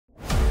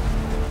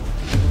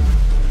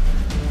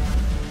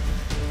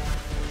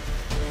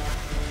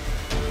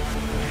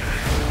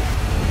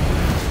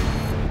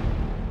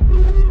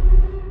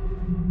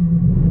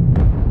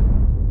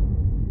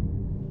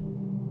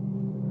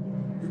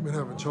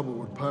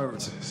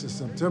pirates since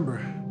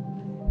September.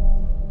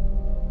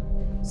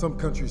 Some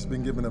countries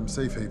been giving them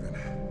safe haven.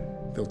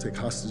 They'll take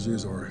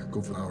hostages or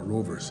go for our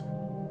rovers.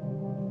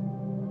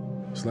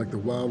 It's like the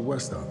Wild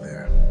West out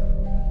there.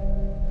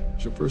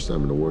 It's your first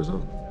time in the war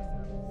zone?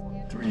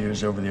 3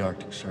 years over the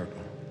Arctic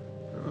Circle.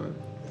 All right.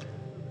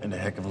 And a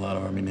heck of a lot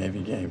of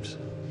Army-Navy games.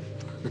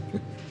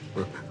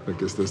 Well, I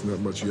guess that's not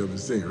much you haven't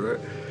seen, right?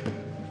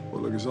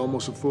 Well, look, it's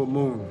almost a full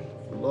moon.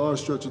 A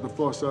large stretch of the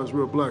far side's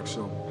real black,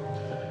 so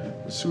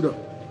let's suit up.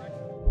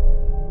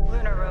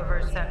 Lunar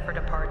rover set for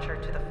departure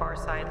to the far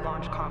side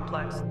launch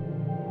complex.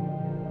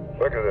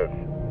 Look at this.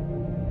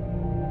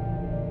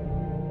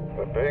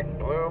 The big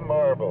blue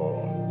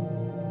marble.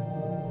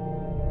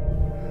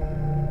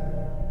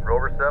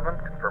 Rover 7,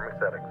 confirming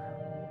settings.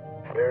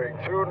 Bearing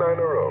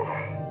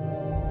 290.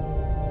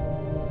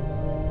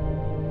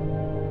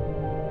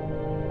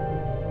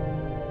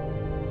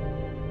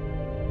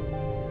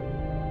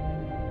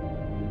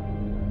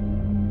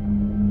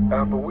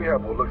 Alpha, we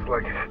have what looks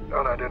like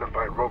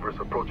unidentified rovers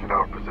approaching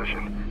our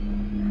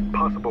position.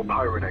 Possible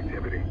pirate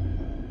activity.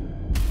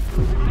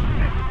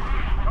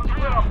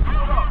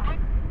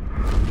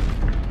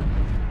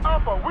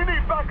 Alpha, we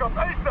need backup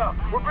ASAP.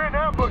 We're being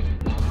ambushed.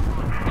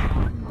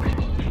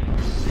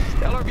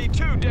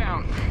 LRV-2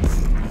 down.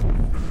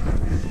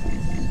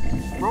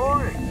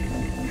 Roy!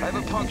 I have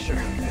a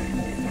puncture.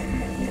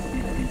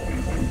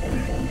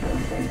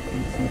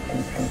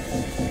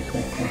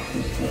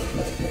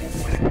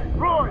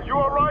 Roy, you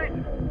all right?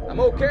 I'm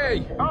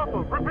okay. Alpha,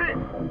 repeat.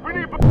 We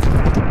need...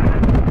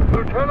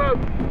 Lieutenant!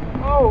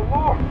 Oh,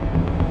 Lord!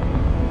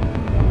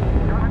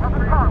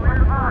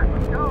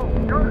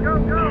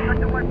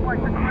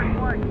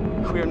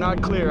 We are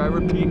not clear. I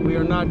repeat, we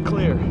are not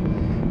clear.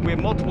 We have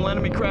multiple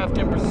enemy craft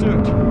in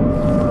pursuit.